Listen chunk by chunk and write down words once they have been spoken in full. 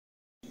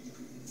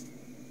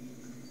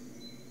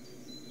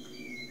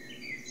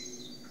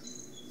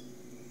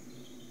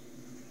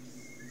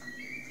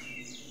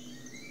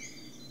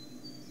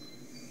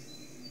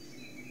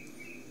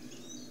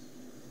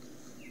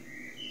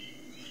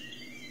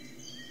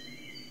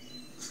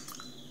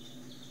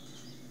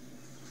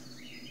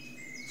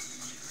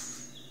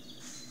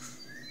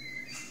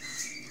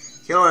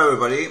Hello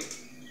everybody,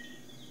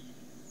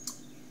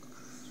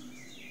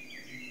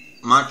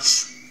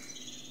 much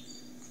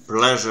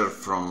pleasure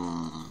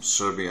from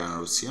Serbia and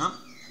Russia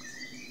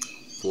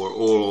for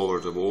all over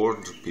the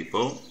world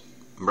people,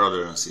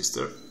 brother and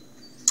sister.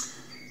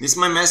 This is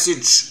my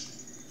message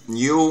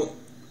you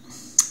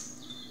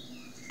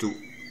to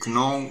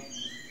know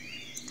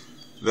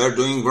we're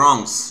doing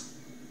wrongs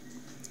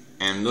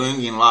and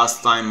doing in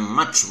last time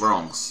much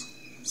wrongs.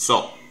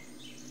 So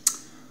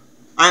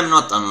I'm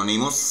not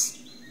anonymous,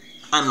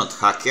 I'm not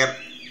hacker,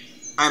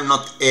 I'm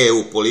not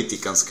EU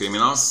politicians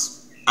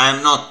criminals,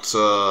 I'm not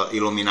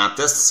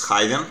Illuminates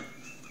hidden,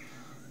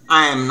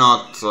 I am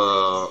not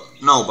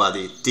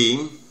nobody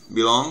team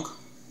belong.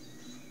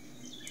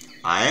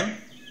 I am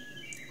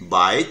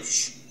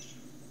Bajic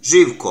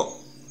Zivko,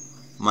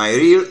 my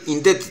real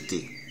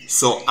identity.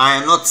 So I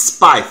am not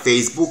spy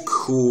Facebook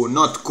who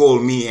not call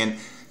me and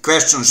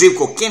question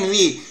Zivko, can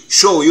we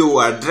show you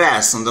our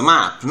address on the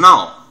map?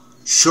 No,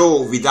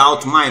 show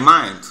without my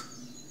mind.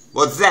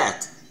 What's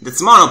that?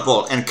 That's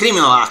monopol and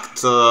criminal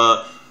act.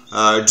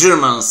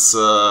 Germans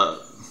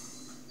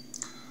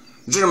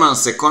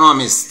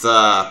economist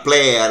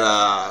player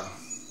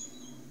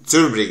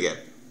Zurbrigger.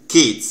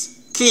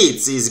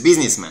 Kids is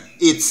businessman.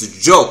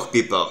 It's joke,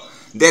 people.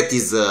 That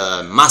is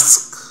a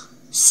mask.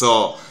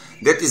 So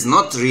that is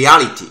not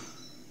reality.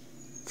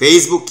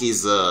 Facebook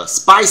is a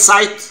spy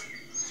site.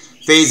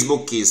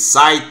 Facebook is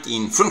site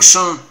in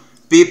function.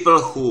 People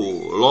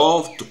who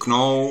love to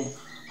know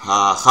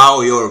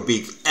how your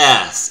big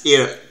ass,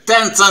 here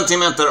 10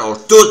 centimeter or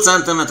 2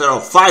 centimeter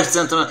or 5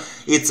 centimeter,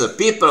 it's a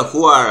people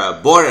who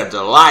are bored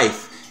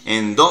life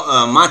and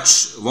don't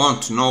much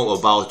want to know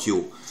about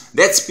you.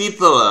 That's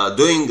people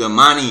doing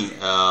money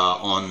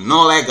on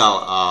no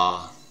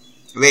legal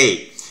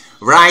way,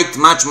 right?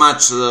 Much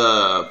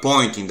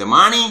point in the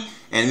money,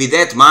 and with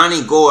that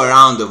money go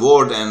around the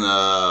world and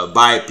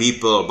buy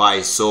people,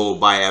 buy soul,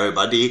 buy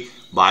everybody,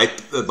 buy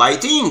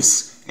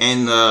things.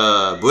 And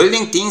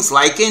building things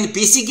like in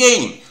PC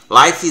game.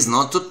 Life is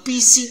not a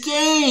PC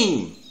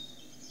game.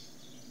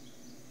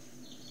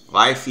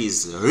 Life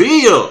is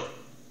real.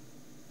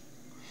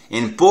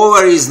 And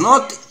power is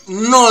not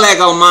no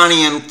legal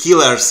money and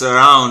killers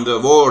around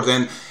the world.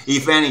 And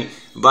if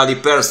anybody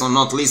person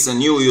not listen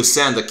you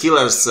send the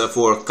killers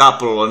for a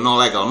couple of no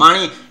legal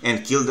money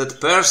and kill that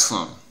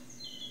person.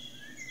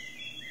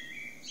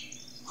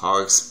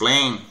 How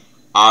explain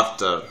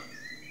after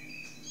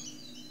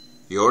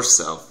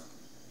yourself?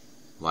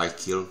 Why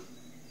kill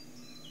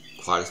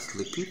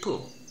qualitatively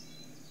people?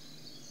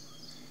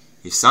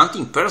 If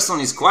something person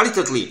is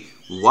qualitatively,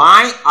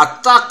 why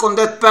attack on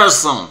that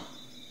person?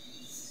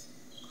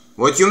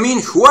 What you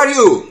mean? Who are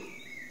you?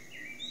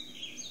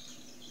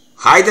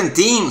 Hidden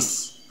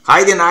teams,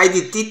 hidden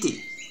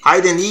identity,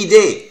 hidden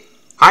ID,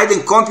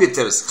 hidden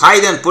computers,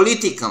 hidden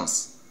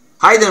politicians,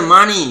 hidden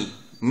money,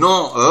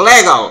 no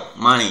legal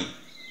money.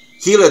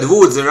 Healed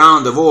woods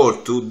around the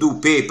world to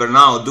do paper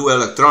now, do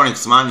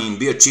electronics money and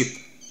be a chip.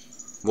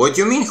 What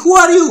you mean? Who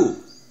are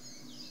you?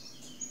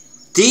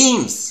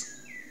 Teams.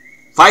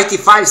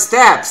 55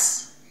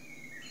 steps.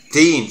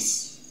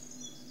 Teams.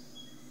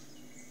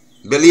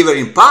 Believer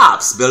in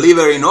pubs.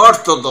 Believer in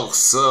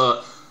Orthodox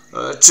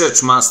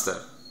church master.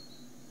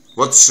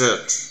 What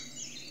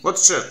church? What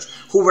church?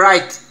 Who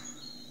write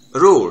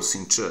rules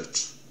in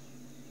church?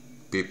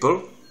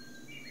 People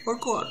or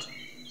God?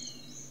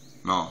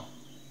 No.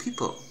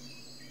 People.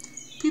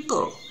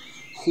 People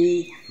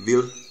who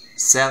will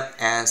sell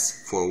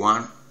ass for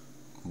one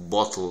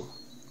bottle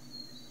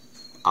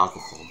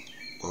alcohol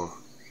or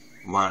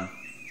one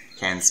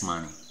hand's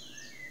money.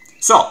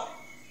 So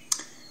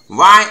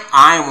why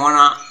I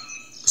wanna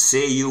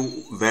say you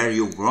where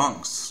you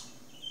wrongs?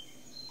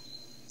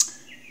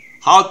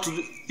 How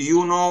do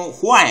you know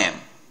who I am?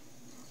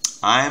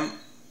 I'm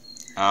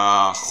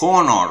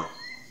honor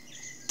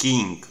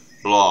king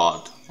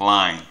blood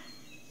line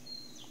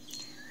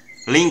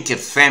linked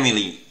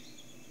family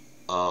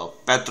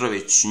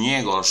Petrovich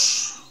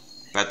Njegoš,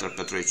 Petr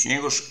Petrovich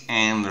Njegoš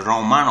and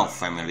Romanov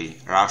family,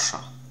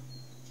 Russia,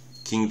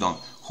 kingdom,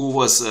 who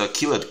was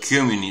killed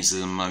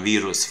communism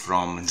virus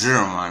from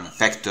German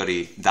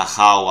factory,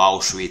 Dachau,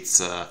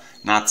 Auschwitz,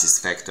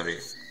 Nazist factory,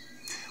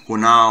 who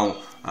now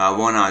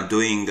wanna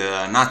doing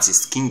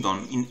Nazist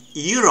kingdom in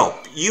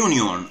Europe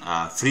Union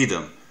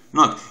freedom.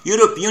 Not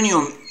Europe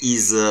Union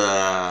is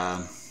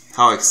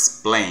how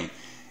explain,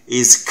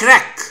 is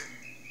crack.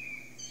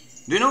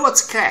 Do you know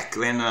what's crack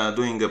when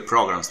doing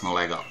programs no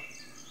legal?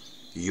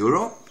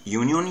 Europe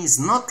Union is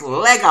not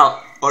legal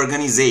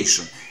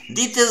organization.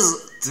 This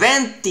is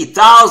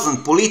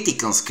 20,000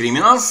 political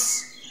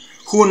criminals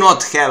who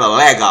not have a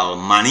legal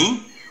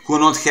money, who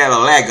not have a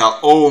legal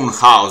own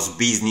house,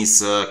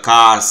 business,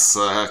 cars,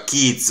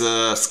 kids,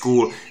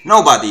 school.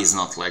 Nobody is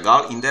not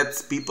legal in that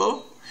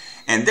people.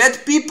 And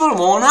that people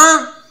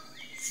wanna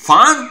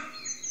fun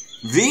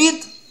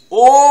with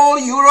all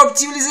Europe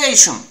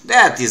civilization.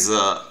 That is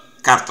a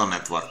Cartoon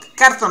Network.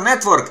 Cartoon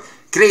Network,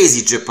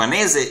 crazy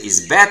Japanese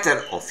is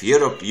better of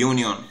Europe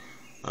Union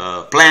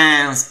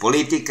plans,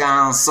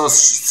 political,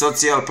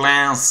 social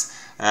plans,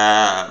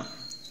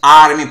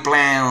 army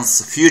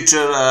plans,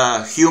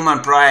 future human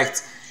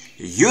projects.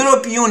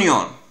 European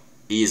Union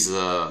is,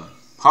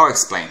 how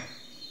explain?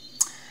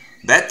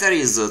 Better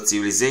is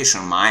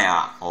civilization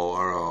Maya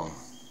or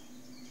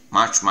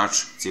much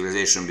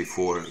civilization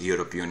before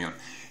European Union.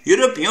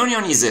 European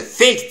Union is a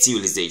fake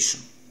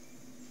civilization,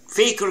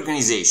 fake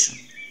organization.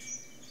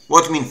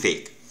 What mean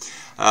fake?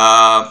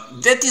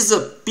 That is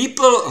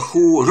people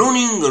who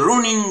running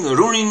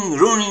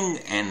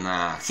and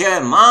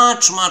have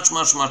much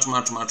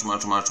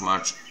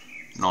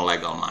no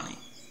legal money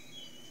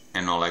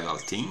and no legal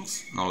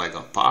things, no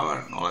legal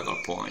power, no legal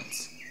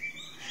points,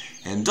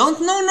 and don't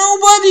know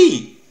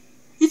nobody.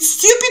 It's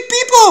stupid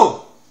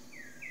people.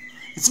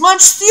 It's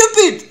much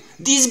stupid.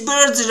 This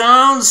birds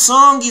around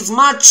song is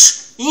much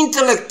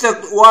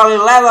intellectual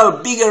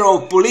level bigger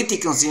of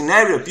politicians in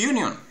European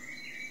Union.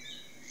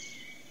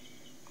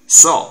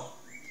 So,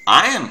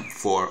 I am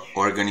for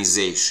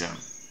organization,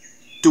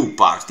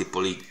 two-party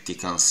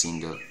politicians in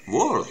the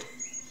world,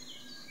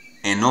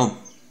 and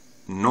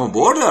no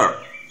border.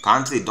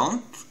 Country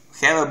don't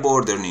have a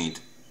border need.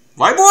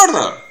 Why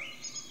border?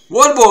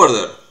 What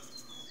border?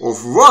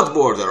 Of what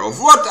border? Of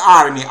what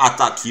army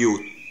attack you?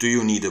 Do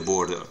you need a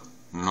border?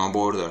 No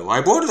border.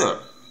 Why border?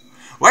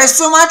 Why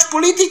so much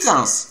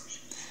politicians?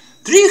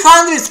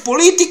 300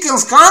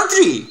 politicians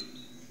country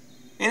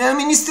in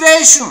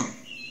administration.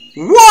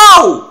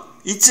 Wow!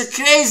 It's a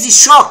crazy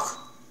shock.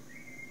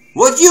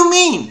 What do you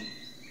mean?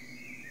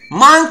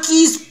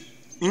 Monkeys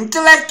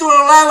intellectual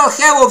level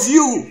have of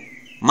you.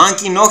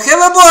 Monkey no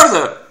have a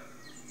border.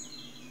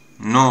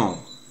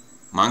 No.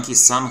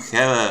 Monkeys some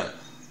have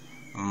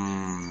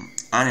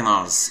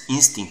animals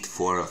instinct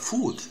for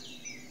food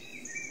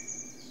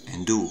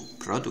and do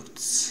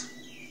products.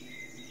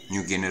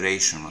 New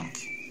generation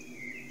monkey.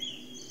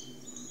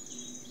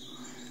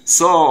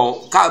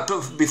 So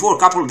before a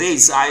couple of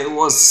days I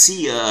was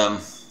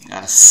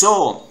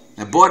saw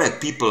bored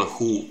people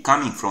who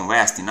coming from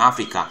West in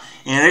Africa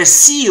and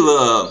receive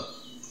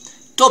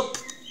top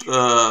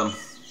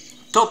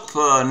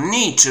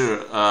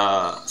nature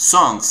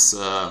songs,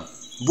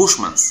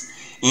 Bushmans,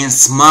 and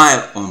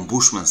smile on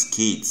Bushman's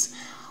kids.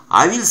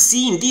 I will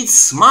see indeed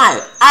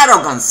smile,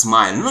 arrogant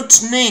smile,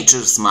 not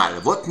nature smile.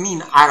 What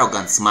mean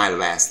arrogant smile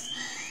West?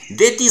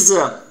 That is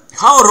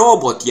how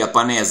robot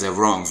Japanese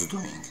wrongs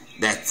doing.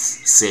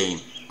 That's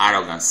saying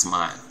arrogant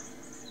smile.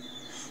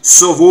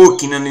 So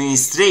work in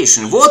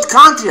administration. What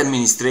country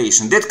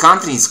administration? That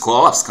country is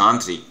collapse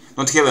country.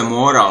 Not have a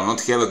moral,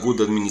 not have a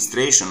good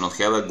administration, not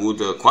have a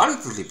good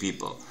qualitative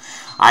people.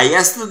 I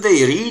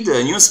yesterday read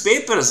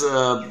newspapers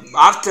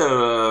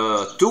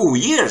after 2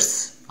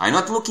 years. I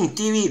not looking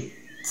TV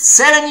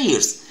 7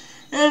 years.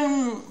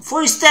 And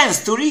for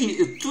instance, to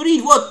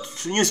read what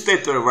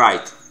newspaper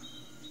write.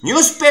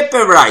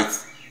 Newspaper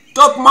writes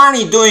top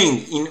money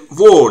doing in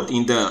world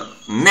in the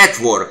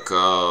network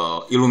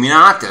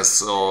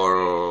Illuminates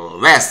or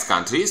West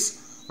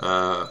countries,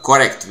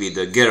 correct with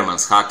the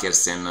Germans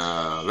hackers and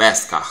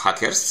West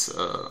hackers,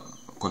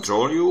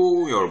 control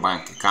you, your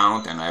bank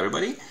account and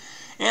everybody.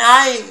 And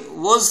I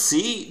was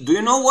see, do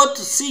you know what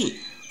to see?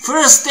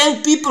 First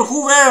 10 people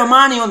who wear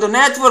money on the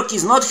network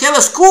is not have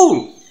a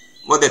school.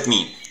 What that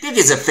mean? That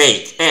is a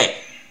fake.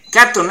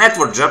 Cartoon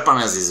Network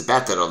Japanese is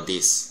better of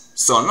this.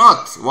 So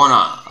not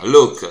wanna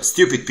look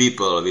stupid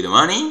people with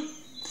money,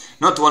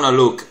 not wanna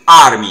look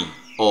army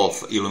of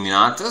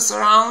Illuminatus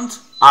around,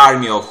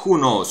 army of who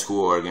knows who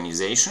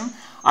organization.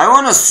 I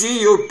wanna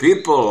see you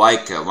people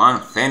like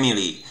one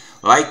family,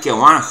 like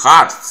one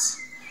heart,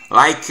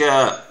 like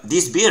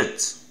these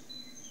birds.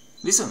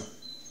 Listen.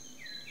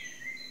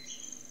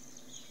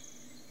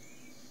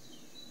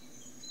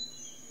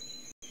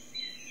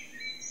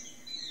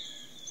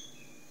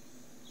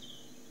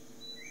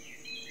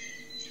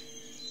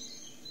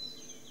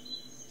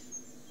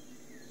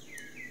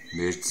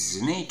 Birds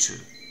is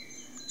nature.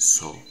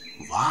 So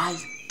why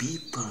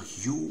people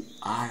you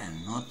are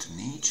not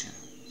nature?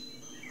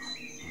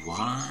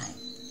 Why?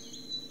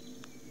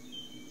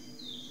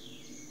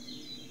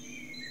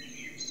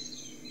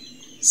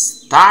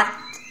 Start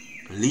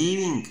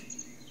living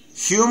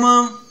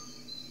human,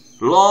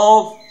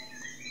 love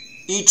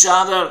each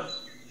other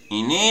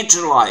in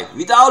nature life,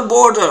 without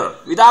border,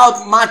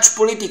 without much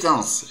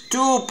politicians,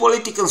 2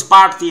 politicians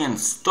party and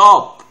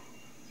stop.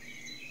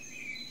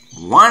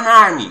 One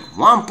army,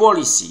 one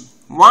policy,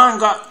 one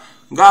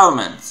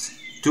government,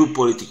 2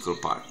 political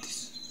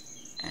parties.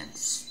 And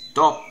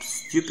stop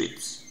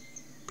stupids,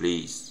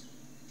 please.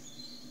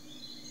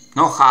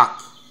 No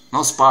hack,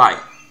 no spy.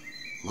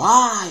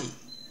 Why?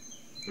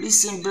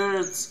 Listen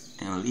birds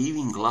and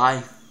living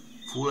life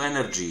full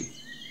energy.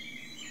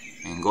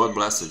 And God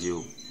bless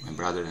you, my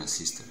brother and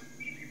sister.